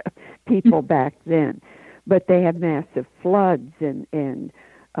people back then. But they have massive floods and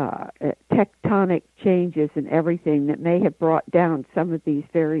tectonic changes and everything that may have brought down some of these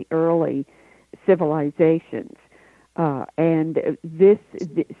very early civilizations. And the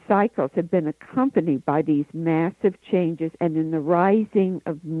cycles have been accompanied by these massive changes and in the rising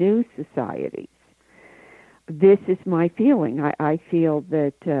of new societies. This is my feeling. I feel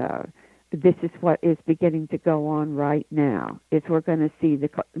that this is what is beginning to go on right now, is we're going to see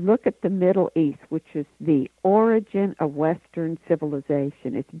look at the Middle East, which is the origin of Western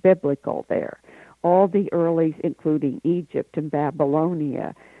civilization. It's biblical there. All the earlies, including Egypt and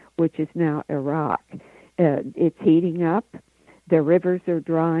Babylonia, which is now Iraq. It's heating up. The rivers are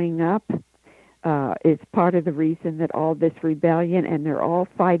drying up. It's part of the reason that all this rebellion, and they're all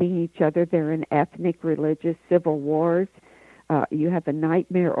fighting each other. They're in ethnic, religious, civil wars. You have a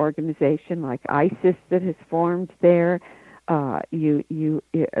nightmare organization like ISIS that has formed there. You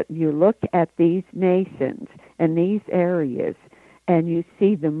look at these nations and these areas, and you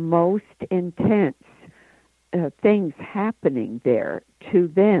see the most intense things happening there to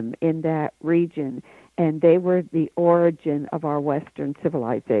them in that region, and they were the origin of our Western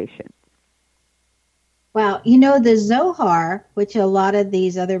civilization. Well, the Zohar, which a lot of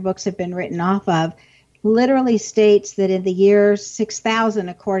these other books have been written off of, literally states that in the year 6000,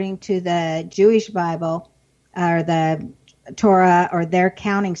 according to the Jewish Bible, or the Torah, or their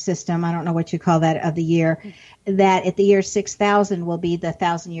counting system, I don't know what you call that, of the year, that at the year 6000 will be the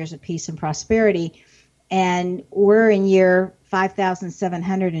 1,000 years of peace and prosperity. And we're in year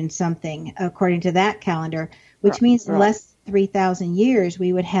 5,700 and something, according to that calendar, which means in less than 3,000 years,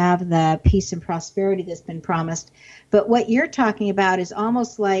 we would have the peace and prosperity that's been promised. But what you're talking about is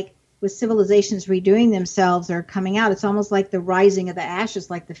almost like with civilizations redoing themselves or coming out, it's almost like the rising of the ashes,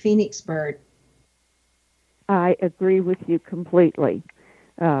 like the phoenix bird. I agree with you completely.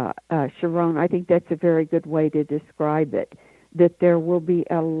 Sharon, I think that's a very good way to describe it, that there will be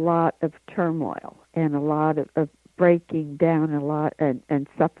a lot of turmoil and a lot of breaking down, and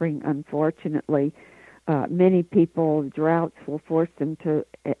suffering, unfortunately. Many people, droughts will force them to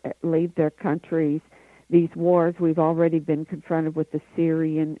leave their countries. These wars, we've already been confronted with the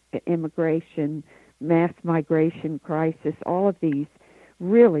Syrian immigration, mass migration crisis, all of these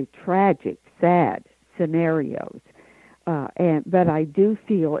really tragic, sad scenarios. But I do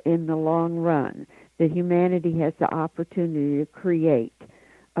feel in the long run that humanity has the opportunity to create,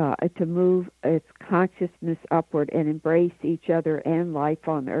 to move its consciousness upward and embrace each other and life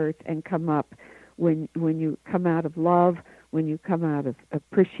on earth, and come up when you come out of love, when you come out of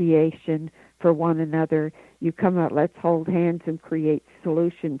appreciation for one another, you come out, let's hold hands and create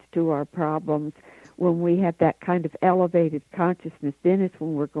solutions to our problems. When we have that kind of elevated consciousness, then it's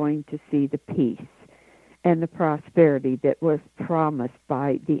when we're going to see the peace and the prosperity that was promised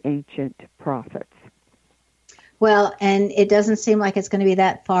by the ancient prophets. Well, and it doesn't seem like it's going to be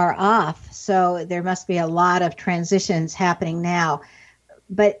that far off, so there must be a lot of transitions happening now.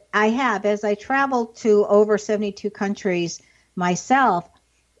 But as I traveled to over 72 countries myself,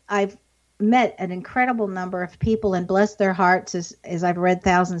 I've met an incredible number of people and blessed their hearts as I've read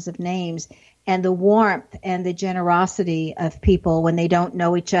thousands of names, and the warmth and the generosity of people when they don't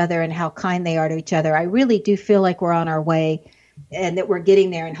know each other and how kind they are to each other. I really do feel like we're on our way and that we're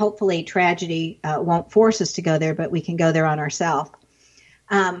getting there, and hopefully tragedy won't force us to go there, but we can go there on ourselves.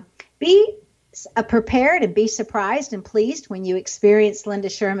 Be prepared and be surprised and pleased when you experience Linda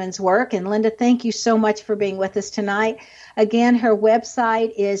Schurman's work. And Linda, thank you so much for being with us tonight. Again, her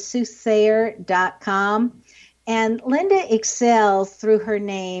website is soothsayer.com. And Linda excels through her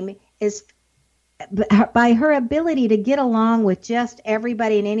name is by her ability to get along with just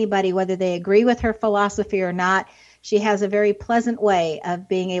everybody and anybody, whether they agree with her philosophy or not. She has a very pleasant way of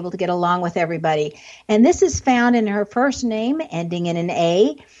being able to get along with everybody. And this is found in her first name ending in an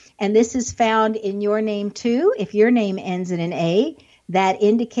A. And this is found in your name, too. If your name ends in an A, that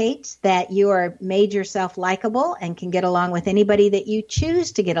indicates that you are made yourself likable and can get along with anybody that you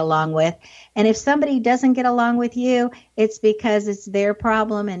choose to get along with. And if somebody doesn't get along with you, it's because it's their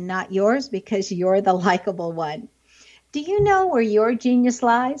problem and not yours, because you're the likable one. Do you know where your genius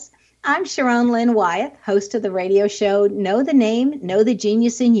lies? I'm Sharon Lynn Wyeth, host of the radio show Know the Name, Know the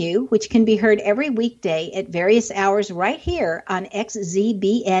Genius in You, which can be heard every weekday at various hours right here on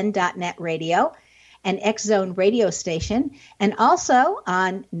xzbn.net radio, an X-Zone radio station, and also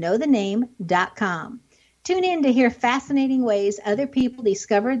on knowthename.com. Tune in to hear fascinating ways other people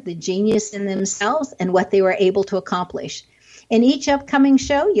discovered the genius in themselves and what they were able to accomplish. In each upcoming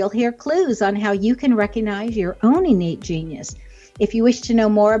show, you'll hear clues on how you can recognize your own innate genius. If you wish to know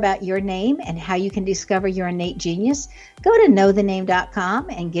more about your name and how you can discover your innate genius, go to knowthename.com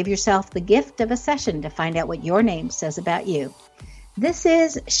and give yourself the gift of a session to find out what your name says about you. This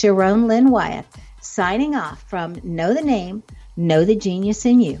is Sharon Lynn Wyeth signing off from Know the Name, Know the Genius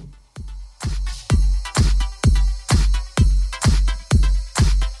in You.